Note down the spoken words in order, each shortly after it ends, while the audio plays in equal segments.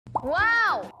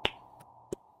Wow!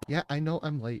 Yeah, I know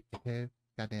I'm late, okay?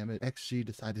 God damn it. XG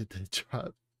decided to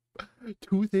drop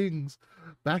 2 things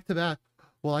back to back.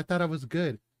 Well, I thought I was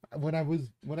good. When I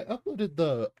uploaded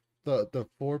the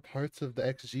 4 parts of the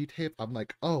XG tape, I'm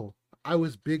like, oh, I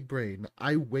was big brain.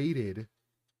 I waited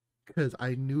because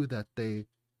I knew that they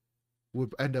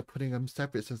would end up putting them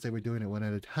separate since they were doing it one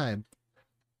at a time.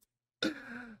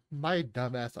 My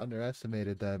dumbass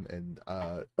underestimated them, and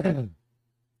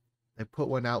they put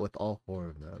one out with all 4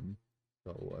 of them.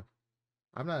 So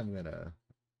I'm not even gonna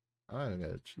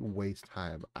waste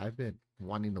time. I've been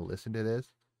wanting to listen to this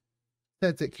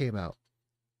since it came out,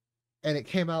 and it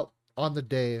came out on the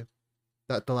day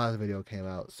that the last video came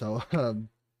out. So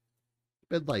it's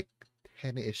been like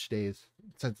 10-ish days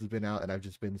since it's been out, and I've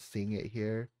just been seeing it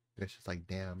here. And it's just like,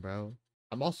 damn, bro.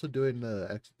 I'm also doing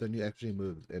the new XG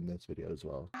moves in this video as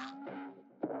well.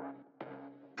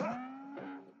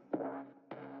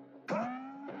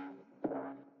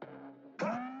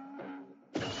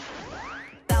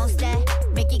 Bounce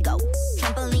that, make it go.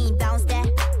 Trampoline, bounce that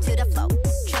to the floor.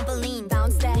 Trampoline,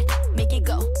 bounce that, make it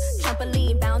go.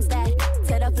 Trampoline, bounce that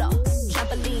to the floor.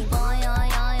 Trampoline, boy, boy,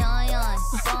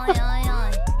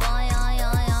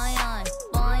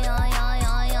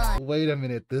 Wait a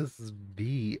minute, this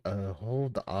beat,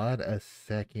 hold on a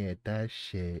second. That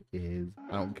shit is,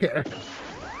 I don't care.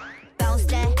 bounce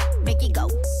that, make it go.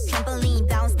 Trampoline,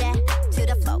 bounce that to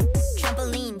the floor.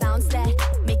 Trampoline, bounce that,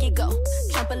 make it go.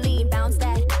 Trampoline, bounce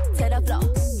that to the floor.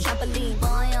 Trampoline,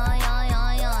 boy,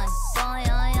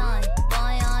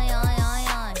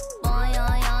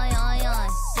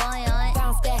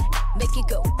 bounce that, make it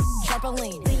go.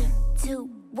 Trampoline. 3, 2,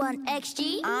 1,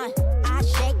 XG. I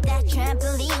shake that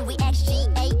trampoline. We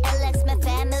XG, ALX, my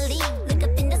family. Look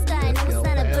up in the sky, no, it's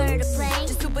not a bird or plane.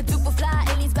 Just super duper fly,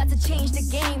 aliens about to change the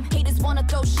game. Haters wanna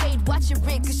throw shade, watch it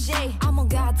ricochet. I'm on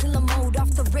Godzilla mode,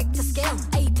 off the Richter scale.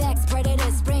 Apex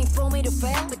predators, brain for me to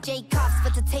fail. But J-Cops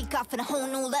about to take off in a whole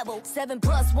new level.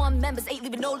 7+1 members, 8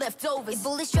 leaving no leftovers. If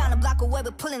bullets trying to block a web,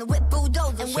 we're pulling the whip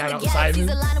bulldozer. And when the galaxies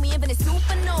align, we infinite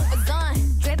supernovas on.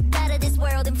 Drip out of this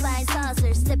world and flying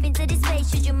saucers. Step into this space,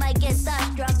 shoot, you might get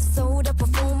starstruck. So the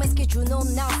performance get you no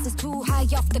nonsense. Too high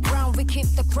off the ground, we keep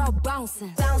the crowd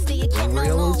bouncing. Bounce till you can't no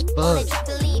more. Only drop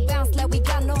the lead, bounce like we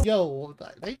got no. Yo,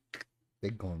 they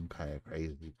going kind of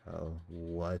crazy, bro.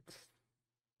 What?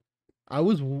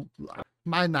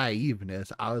 My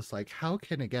naiveness, I was like, how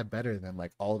can it get better than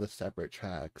like all the separate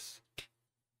tracks?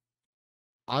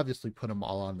 Obviously put them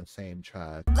all on the same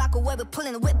track. Block away, we're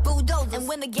pulling the whip bulldozers. And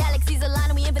when the galaxies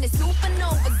align, we infinite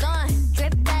supernovas on.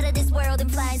 Drip out of this world and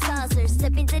flying saucers.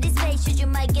 Step into this space, shoot, you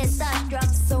might get starstruck.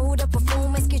 So the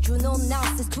performance get you no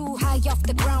nonsense. Too high off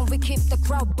the ground, we keep the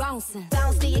crowd bouncing.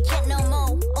 Bounce till you can't no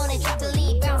more. On a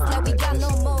trampoline, bounce like we got no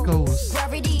more.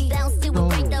 Gravity, bounce till we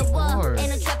break the wall. Ain't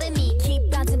no trapping me, keep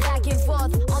bouncing back and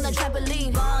forth on the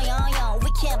trampoline. Boy, yo,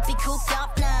 we can't be cooped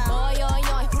up now. Boy, yo,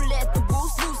 who let the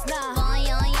boost loose now? Boy,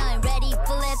 yo, ready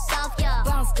for lift off, y'all.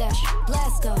 Bounce that,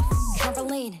 blast off,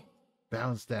 trampoline.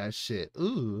 Bounce that shit.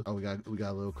 Ooh. Oh, we got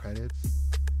a little credits.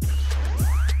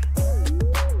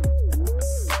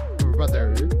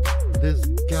 Brother, this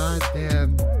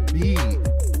goddamn beat.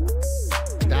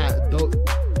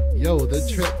 The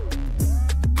trip.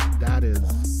 That is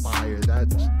fire.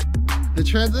 The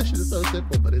transition is so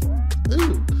simple, but it's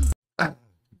ooh.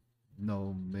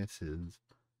 No misses.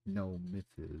 No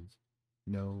misses.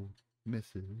 No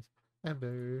misses.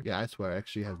 Ever. Yeah, I swear,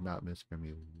 actually has not missed for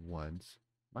me once.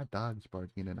 My dog's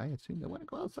barking and I assume they want to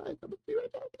go outside. I'm gonna be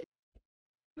right back.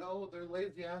 No, their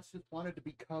lazy asses wanted to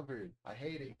be covered. I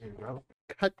hate it here, bro.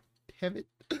 God damn it.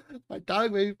 My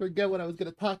dog made me forget what I was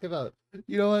gonna talk about.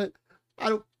 You know what? I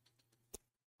don't.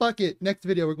 Fuck it. Next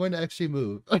video, we're going to actually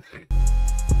move.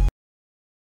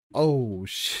 Oh,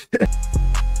 shit.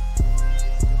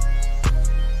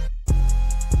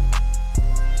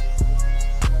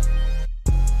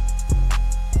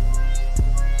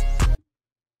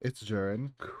 It's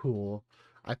Jurin. Cool.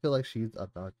 I feel like she's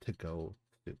about to go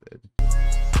stupid.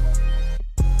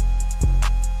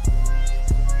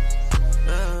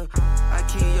 I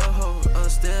keep your hoe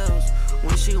upstairs.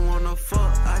 When she wanna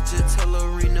fuck, I just tell her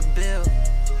ring the bell.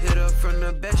 Hit her from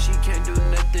the back, she can't do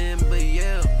nothing but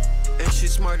yell. And she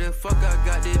smart as fuck, I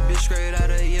got this bitch straight out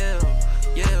of Yale.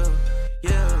 Yeah.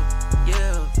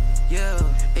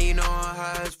 And you know I'm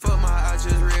high as fuck, my eyes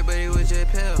just red, but it was just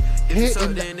pale. If you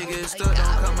suck, then nigga stuck,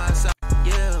 don't come outside.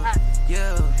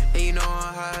 Yeah. And you know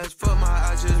I'm high as fuck, my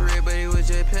eyes just red, but it was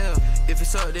just pale. If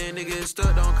it's up, then nigga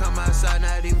stuck, don't come outside,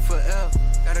 not even for L.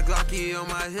 Got a Glocky on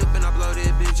my hip, and I blow this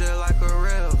bitch just like a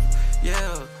rev.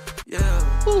 Yeah.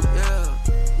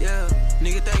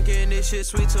 Nigga thinking this shit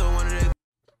sweet to one of them.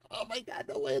 Oh my god,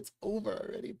 no way, it's over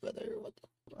already, brother. What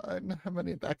the fuck? I'm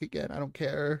running it back again. I don't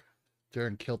care.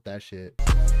 Jern killed that shit.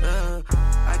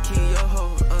 I keep your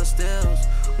hoe upstairs.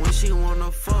 When she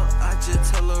wanna fuck, I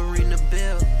just tell her ring the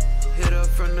bell. Hit her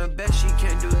from the back, she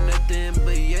can't do nothing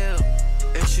but yell.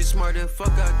 And she smart as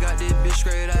fuck, I got this bitch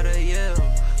straight out of Yale.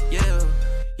 Yeah,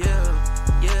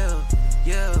 yeah, yeah,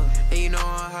 yeah. And you know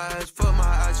I'm high as fuck, my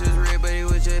eyes just red, but it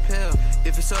was just pale.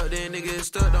 If it's up, then niggas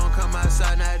stuck, don't come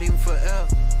outside, not even for L.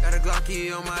 Got a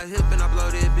Glocky on my hip, and I blow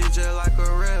this bitch just like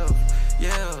a rev.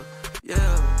 Yeah,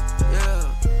 yeah,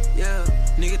 yeah, yeah.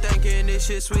 Nigga thinking this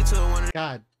shit sweet to one of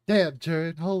God damn,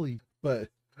 Jern, holy. But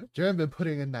Jern been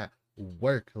putting in that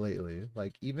work lately.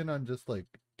 Like, even on just, like,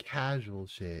 casual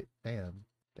shit. Damn.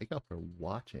 Thank y'all for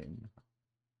watching.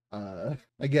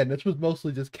 Again, this was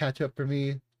mostly just catch up for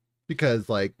me. Because,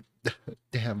 like,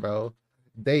 damn, bro.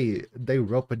 They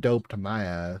rope-a-dope to my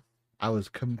ass. I was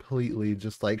completely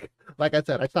just like I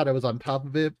said, I thought I was on top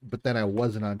of it, but then I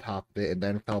wasn't on top of it and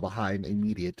then fell behind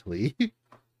immediately.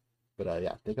 But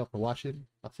yeah, thank y'all for watching.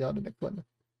 I'll see y'all in the next one.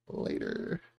 Later.